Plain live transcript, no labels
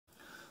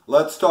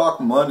Let's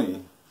talk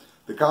money.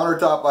 The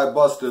countertop I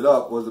busted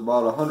up was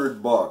about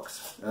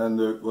 $100, and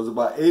it was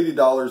about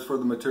 $80 for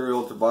the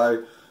material to buy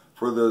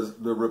for the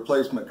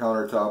replacement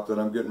countertop that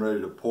I'm getting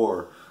ready to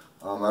pour.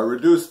 I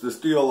reduced the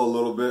steel a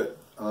little bit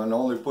and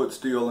only put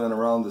steel in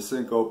around the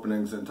sink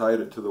openings and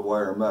tied it to the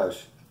wire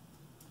mesh.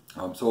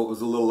 So it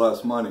was a little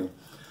less money.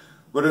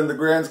 But in the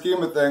grand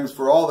scheme of things,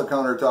 for all the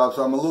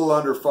countertops, I'm a little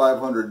under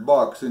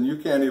 $500, and you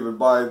can't even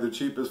buy the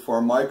cheapest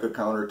Formica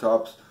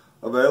countertops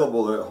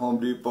available at Home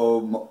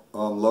Depot,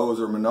 Lowe's,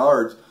 or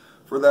Menards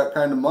for that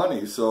kind of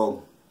money.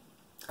 So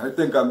I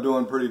think I'm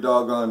doing pretty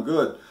doggone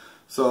good.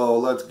 So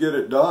let's get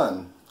it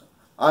done.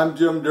 I'm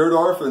Jim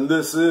Dierdorf, and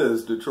this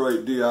is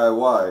Detroit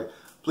DIY.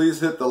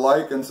 Please hit the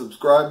like and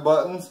subscribe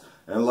buttons,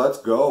 and let's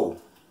go.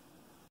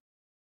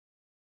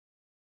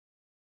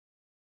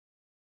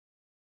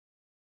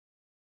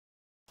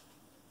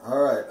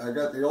 Alright, I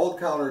got the old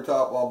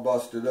countertop all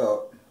busted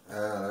up,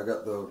 and I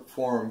got the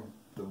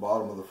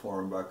bottom of the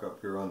form back up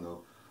here on the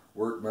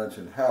workbench,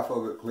 and half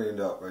of it cleaned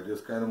up. I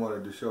just kind of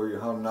wanted to show you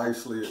how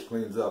nicely it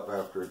cleans up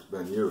after it's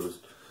been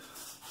used.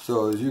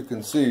 So as you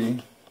can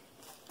see,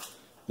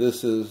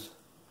 this is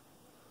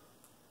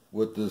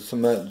with the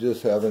cement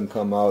just having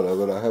come out of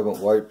it. I haven't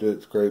wiped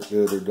it, scraped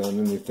it, or done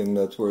anything.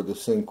 That's where the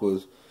sink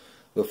was,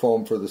 the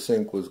foam for the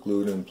sink was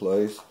glued in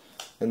place.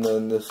 And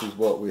then this is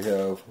what we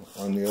have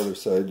on the other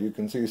side. You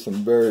can see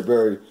some very,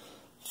 very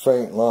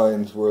faint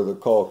lines where the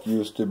caulk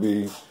used to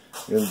be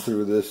in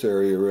through this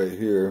area right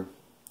here.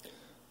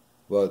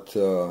 But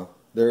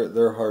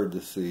they're hard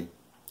to see.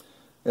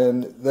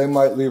 And they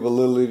might leave a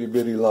little itty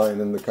bitty line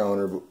in the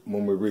counter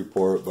when we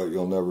re-pour it, but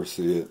you'll never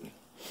see it.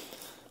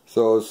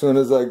 So as soon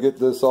as I get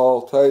this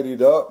all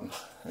tidied up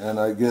and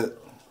I get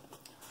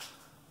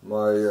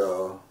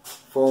my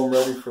foam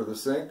ready for the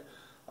sink,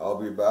 I'll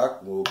be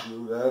back. We'll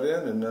glue that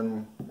in, and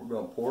then we're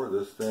going to pour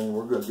this thing.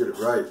 We're going to get it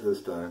right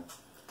this time.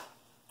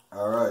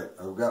 Alright,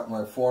 I've got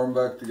my form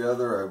back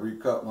together. I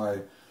recut my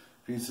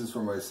pieces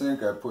for my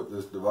sink. I put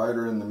this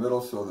divider in the middle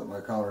so that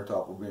my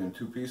countertop will be in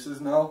two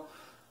pieces now.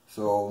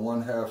 So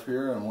one half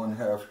here and one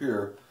half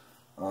here.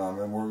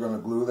 And we're going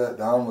to glue that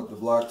down with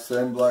the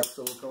same black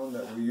silicone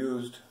that we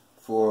used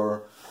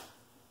for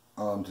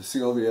to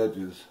seal the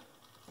edges.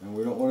 And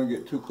we don't want to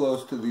get too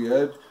close to the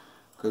edge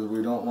because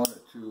we don't want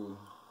it to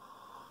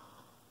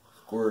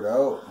squirt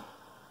out.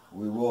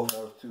 We will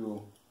have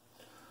to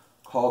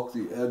caulk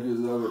the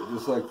edges of it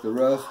just like the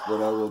rest,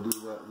 but I will do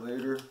that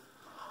later.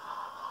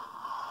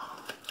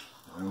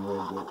 And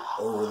we'll go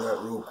over that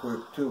real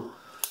quick too.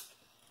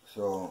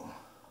 So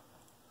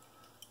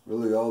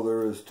really all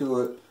there is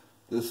to it.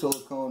 This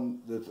silicone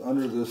that's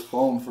under this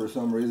foam for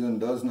some reason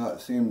does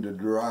not seem to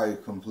dry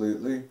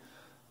completely,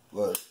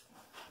 but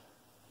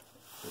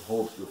it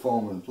holds the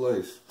foam in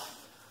place.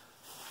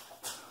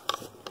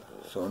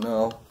 So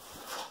now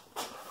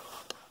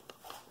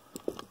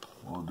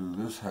we'll do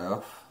this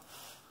half.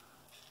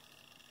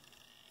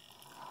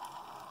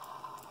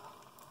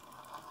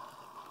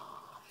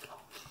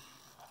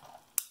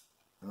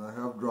 And I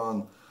have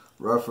drawn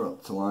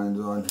reference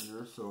lines on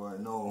here so I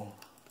know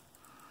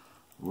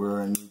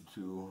where I need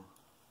to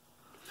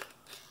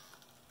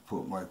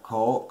put my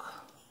caulk.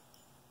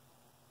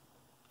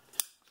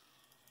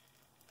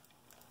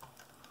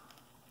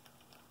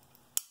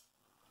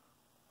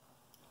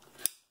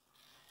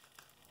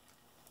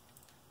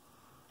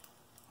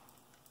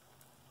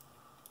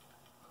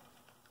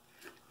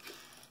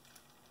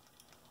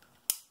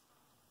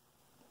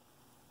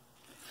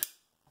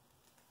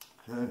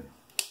 Okay,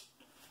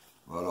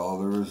 about all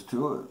there is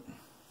to it.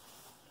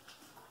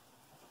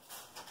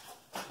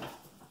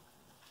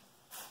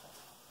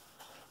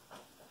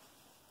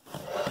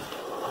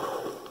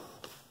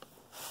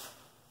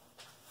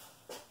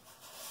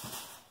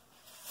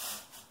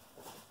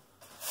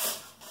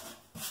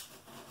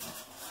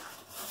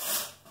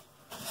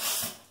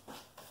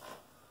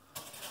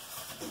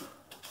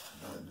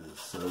 I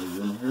just set it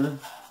in here,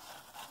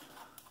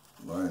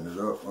 line it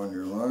up on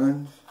your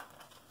lines.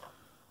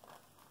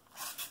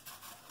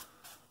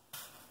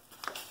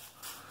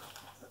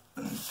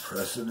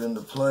 Press it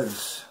into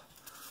place.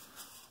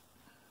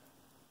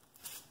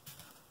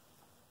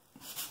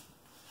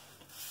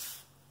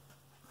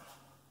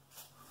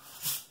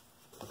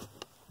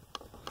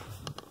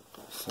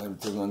 Same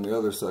thing on the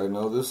other side.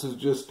 Now this is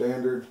just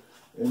standard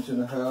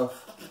 1.5"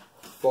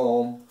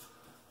 foam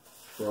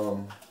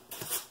from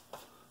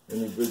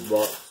any big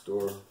box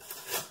store.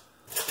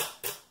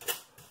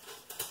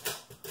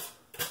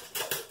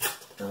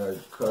 And I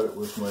cut it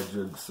with my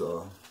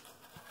jigsaw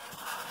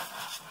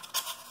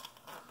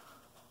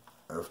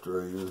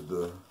after I used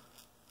the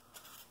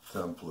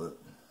template.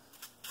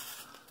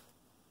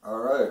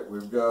 Alright,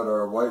 we've got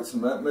our white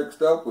cement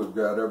mixed up, we've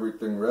got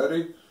everything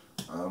ready.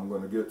 I'm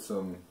going to get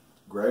some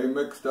gray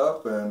mixed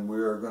up and we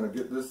are going to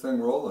get this thing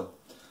rolling.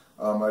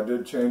 I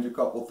did change a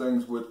couple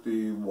things with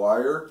the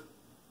wire.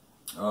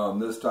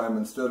 This time,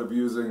 instead of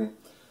using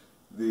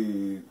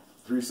the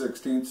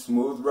 3/16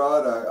 smooth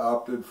rod, I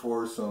opted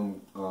for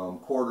some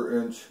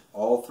 1/4 inch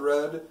all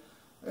thread,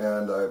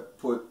 and I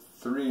put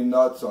 3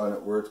 nuts on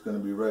it where it's going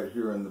to be right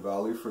here in the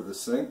valley for the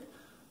sink,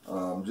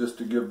 just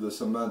to give the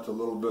cement a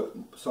little bit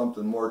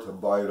something more to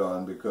bite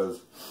on,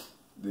 because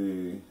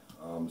the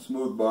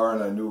smooth bar,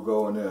 and I knew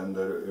going in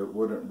that it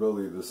wouldn't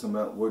really, the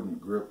cement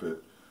wouldn't grip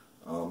it.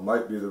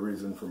 Might be the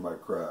reason for my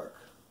crack.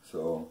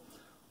 So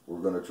we're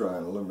going to try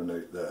and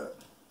eliminate that.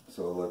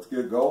 So let's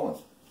get going.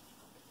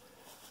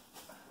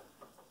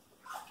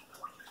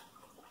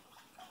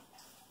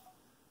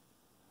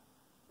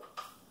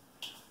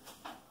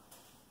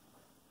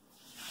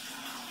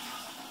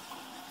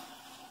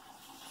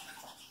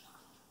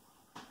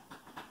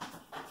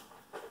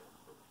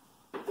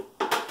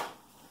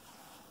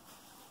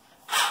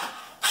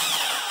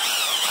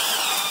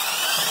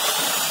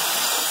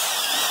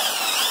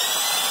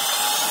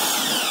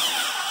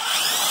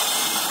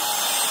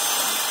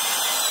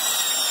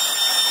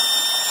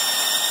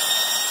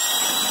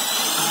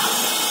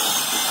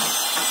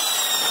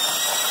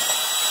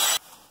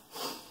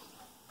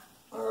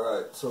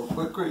 So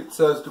Concrete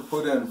says to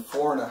put in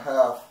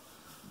 4.5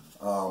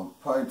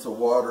 pints of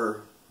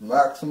water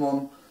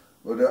maximum,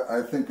 but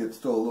I think it's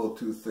still a little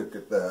too thick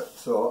at that.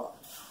 So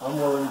I'm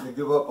willing to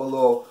give up a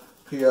little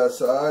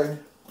PSI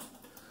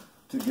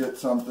to get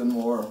something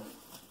more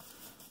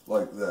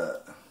like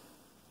that.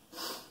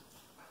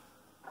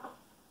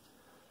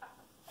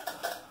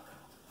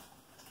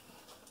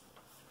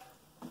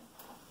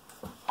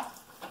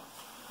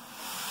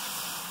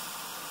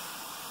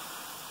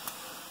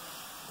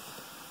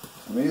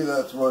 To me,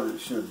 that's what it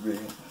should be.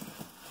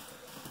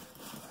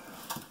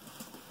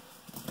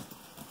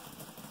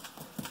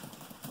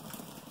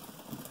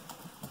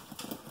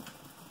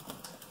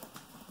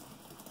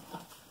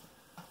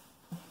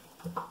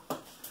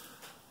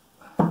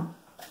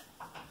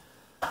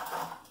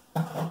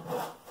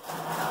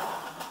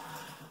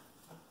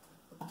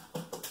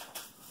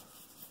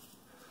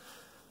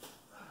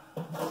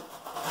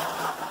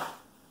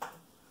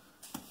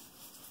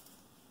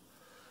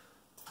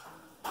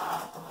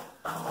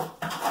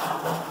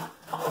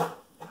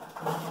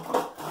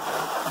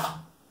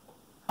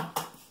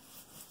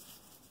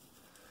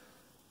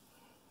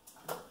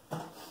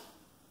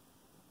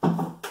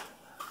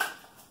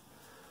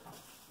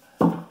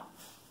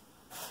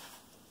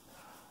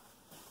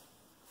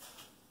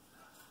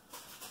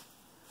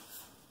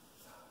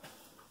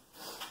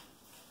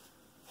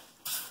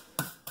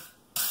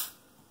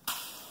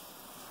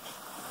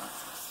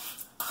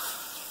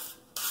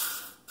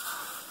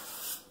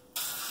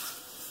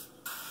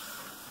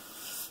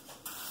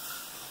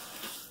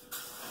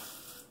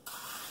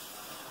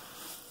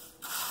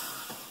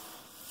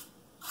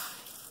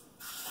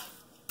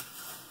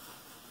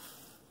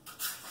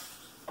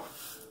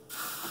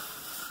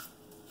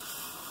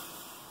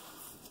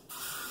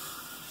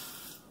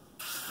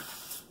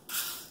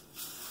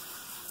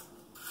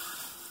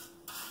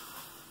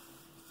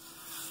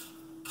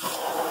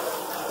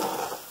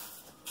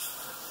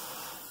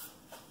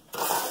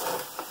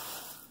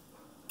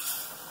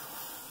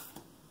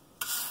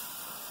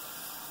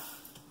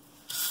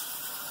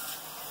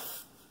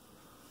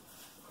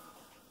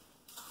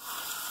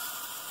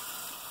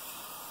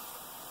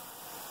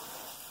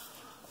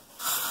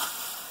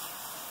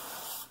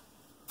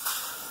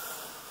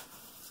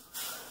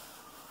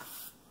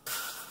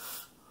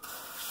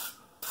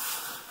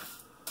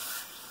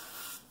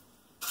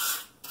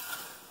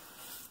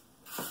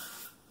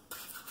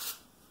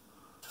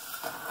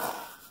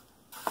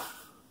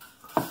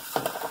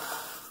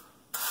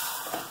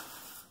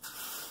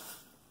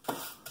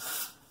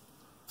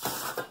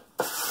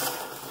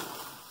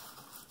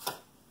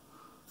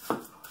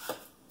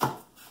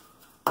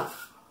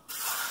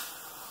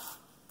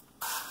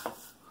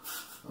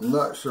 I'm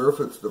not sure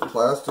if it's the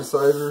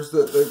plasticizers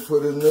that they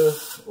put in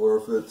this or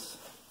if it's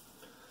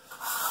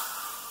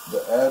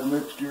the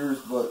admixtures,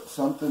 but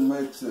something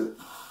makes it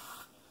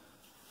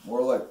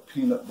more like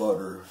peanut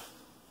butter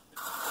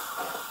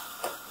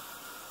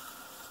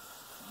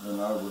than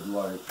I would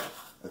like.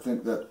 I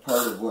think that's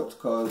part of what's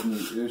caused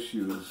me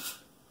issues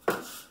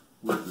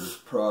with this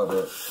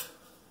product.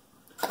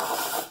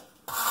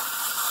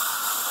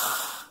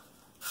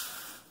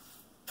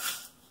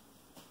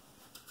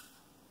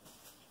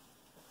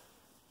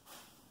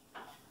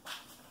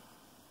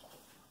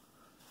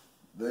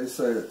 They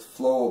say it's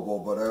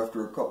flowable, but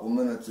after a couple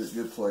minutes it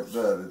gets like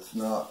that. It's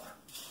not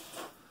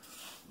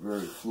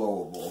very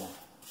flowable.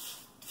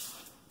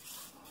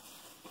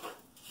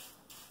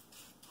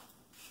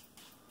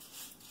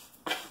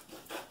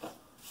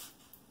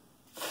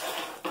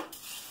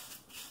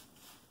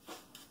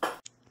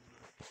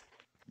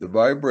 The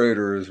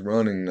vibrator is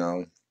running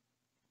now,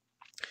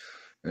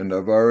 and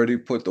I've already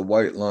put the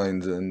white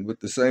lines in.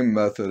 With the same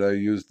method, I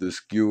used the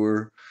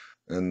skewer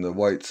and the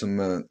white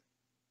cement.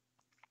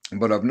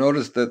 But I've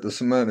noticed that the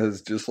cement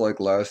has, just like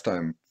last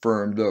time,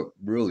 firmed up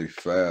really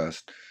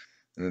fast.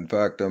 And in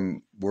fact,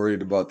 I'm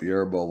worried about the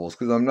air bubbles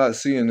because I'm not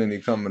seeing any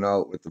coming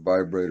out with the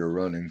vibrator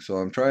running. So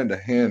I'm trying to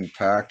hand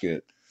pack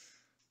it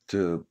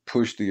to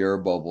push the air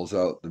bubbles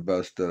out the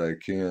best that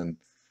I can.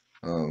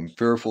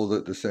 Fearful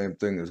that the same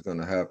thing is going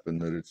to happen,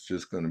 that it's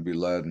just going to be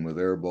laden with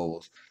air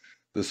bubbles.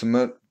 The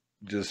cement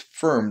just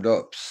firmed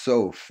up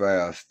so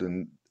fast.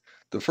 And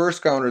the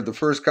first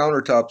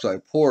countertops I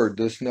poured,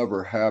 this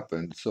never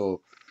happened.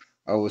 So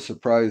I was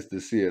surprised to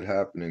see it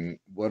happening.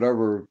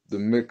 Whatever the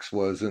mix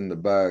was in the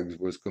bags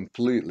was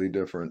completely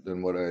different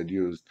than what I had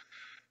used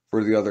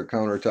for the other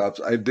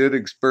countertops. I did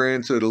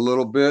experience it a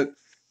little bit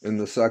in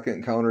the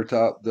second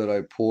countertop that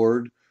I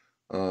poured.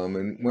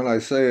 And when I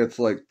say it's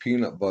like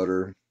peanut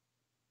butter,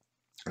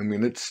 I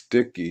mean it's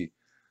sticky.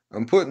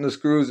 I'm putting the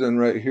screws in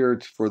right here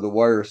for the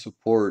wire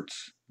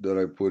supports that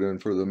I put in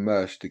for the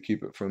mesh to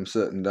keep it from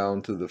sitting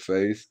down to the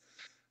face.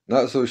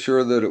 Not so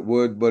sure that it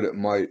would, but it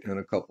might in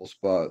a couple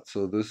spots.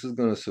 So this is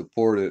going to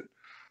support it,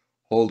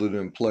 hold it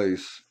in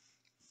place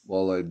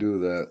while I do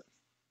that.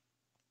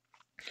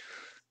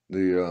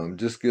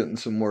 Just getting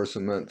some more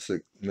cement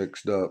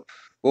mixed up.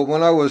 But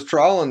when I was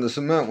troweling the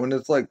cement, when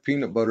it's like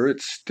peanut butter,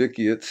 it's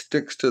sticky. It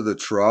sticks to the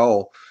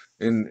trowel,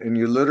 and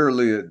you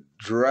literally, it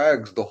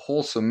drags the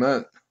whole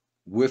cement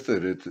with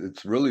it.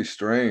 It's really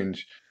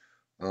strange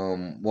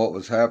what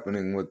was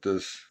happening with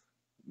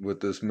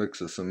this mix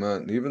of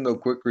cement. And even though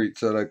Quikrete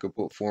said I could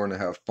put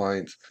 4.5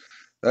 pints,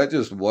 that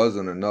just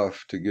wasn't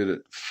enough to get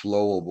it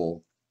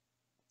flowable.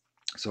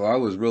 So I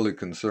was really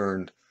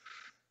concerned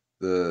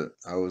that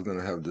I was going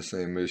to have the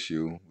same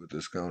issue with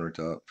this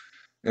countertop.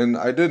 And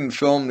I didn't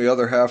film the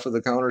other half of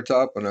the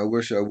countertop, and I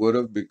wish I would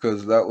have,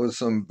 because that was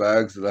some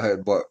bags that I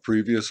had bought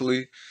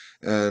previously,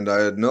 and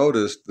I had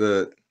noticed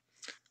that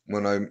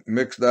when I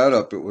mixed that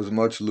up, it was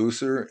much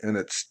looser, and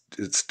it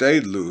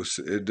stayed loose.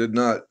 It did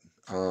not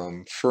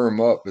firm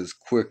up as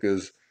quick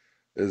as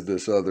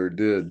this other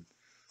did.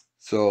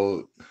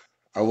 So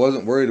I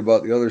wasn't worried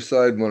about the other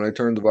side. When I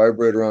turned the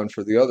vibrator on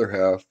for the other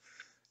half,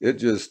 it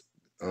just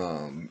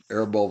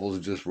air bubbles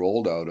just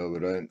rolled out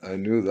of it. I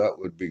knew that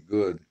would be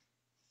good.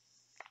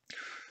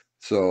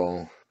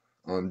 So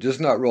I'm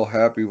just not real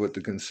happy with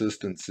the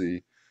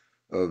consistency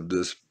of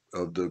the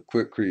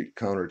Quikrete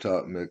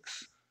countertop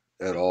mix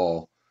at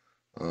all.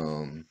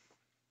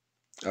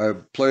 I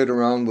played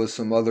around with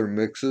some other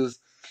mixes,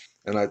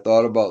 and I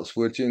thought about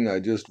switching. I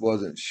just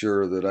wasn't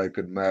sure that I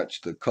could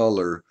match the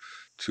color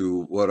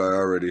to what I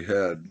already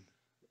had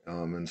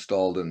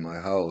installed in my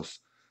house.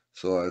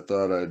 So I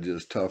thought I'd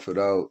just tough it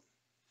out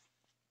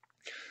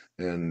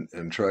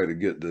and try to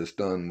get this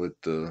done with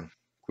the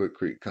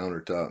Quikrete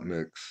countertop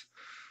mix.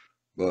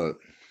 But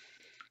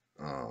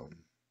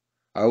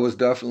I was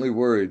definitely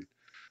worried.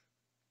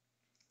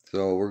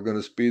 So we're going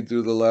to speed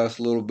through the last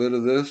little bit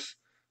of this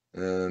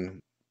and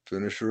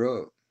finish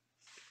her up.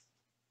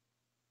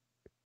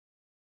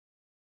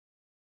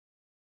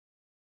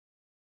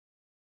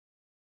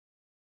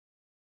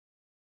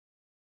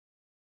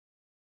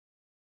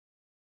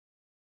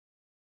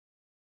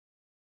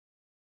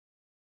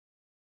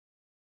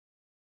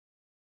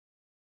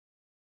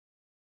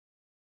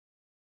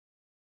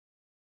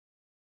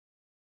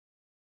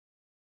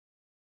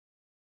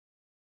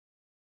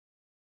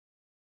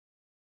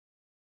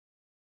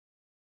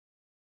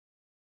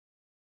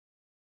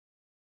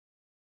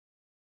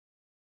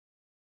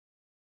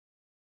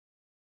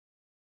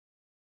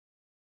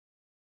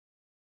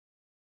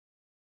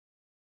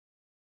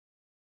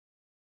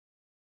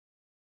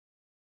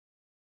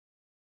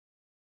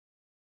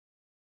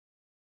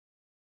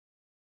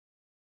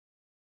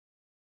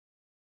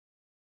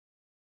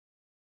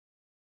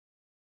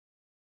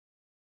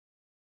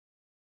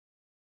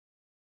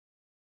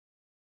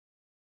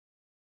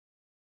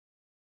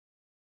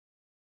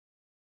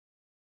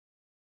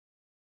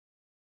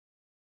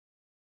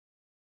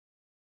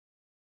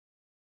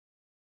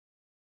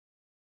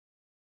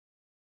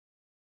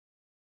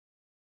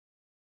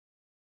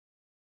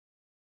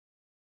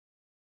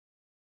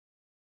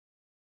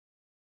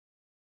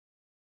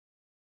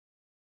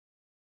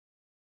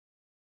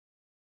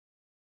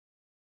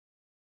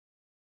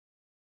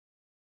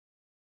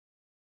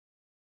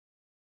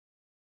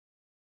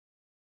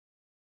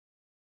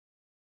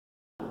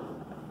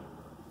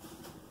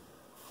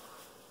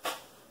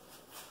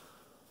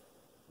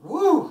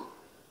 Woo!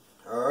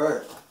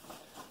 Alright,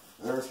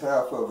 there's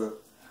half of it.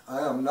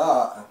 I am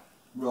not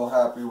real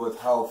happy with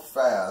how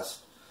fast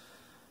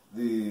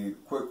the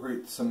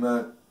Quikrete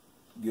cement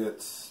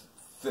gets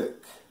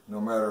thick. No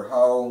matter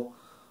how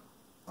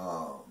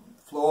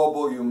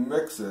flowable you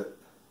mix it,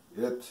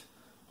 it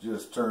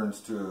just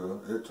turns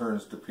to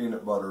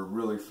peanut butter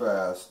really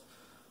fast.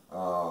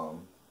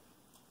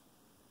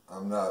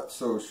 I'm not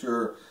so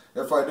sure.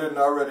 If I didn't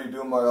already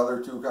do my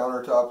other two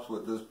countertops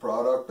with this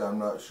product, I'm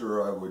not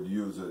sure I would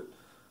use it.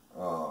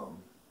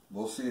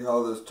 We'll see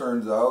how this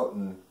turns out,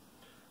 and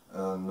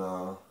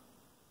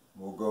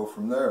we'll go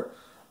from there.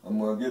 I'm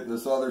going to get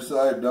this other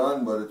side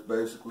done, but it's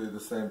basically the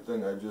same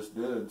thing I just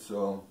did,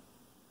 so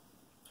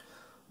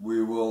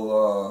we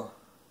will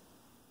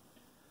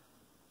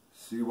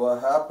see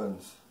what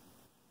happens.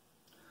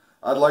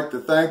 I'd like to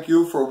thank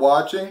you for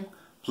watching.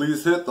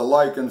 Please hit the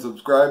like and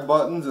subscribe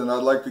buttons, and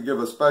I'd like to give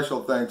a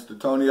special thanks to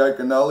Tony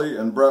Iaconelli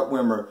and Brett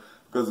Wimmer,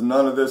 because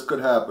none of this could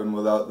happen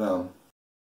without them.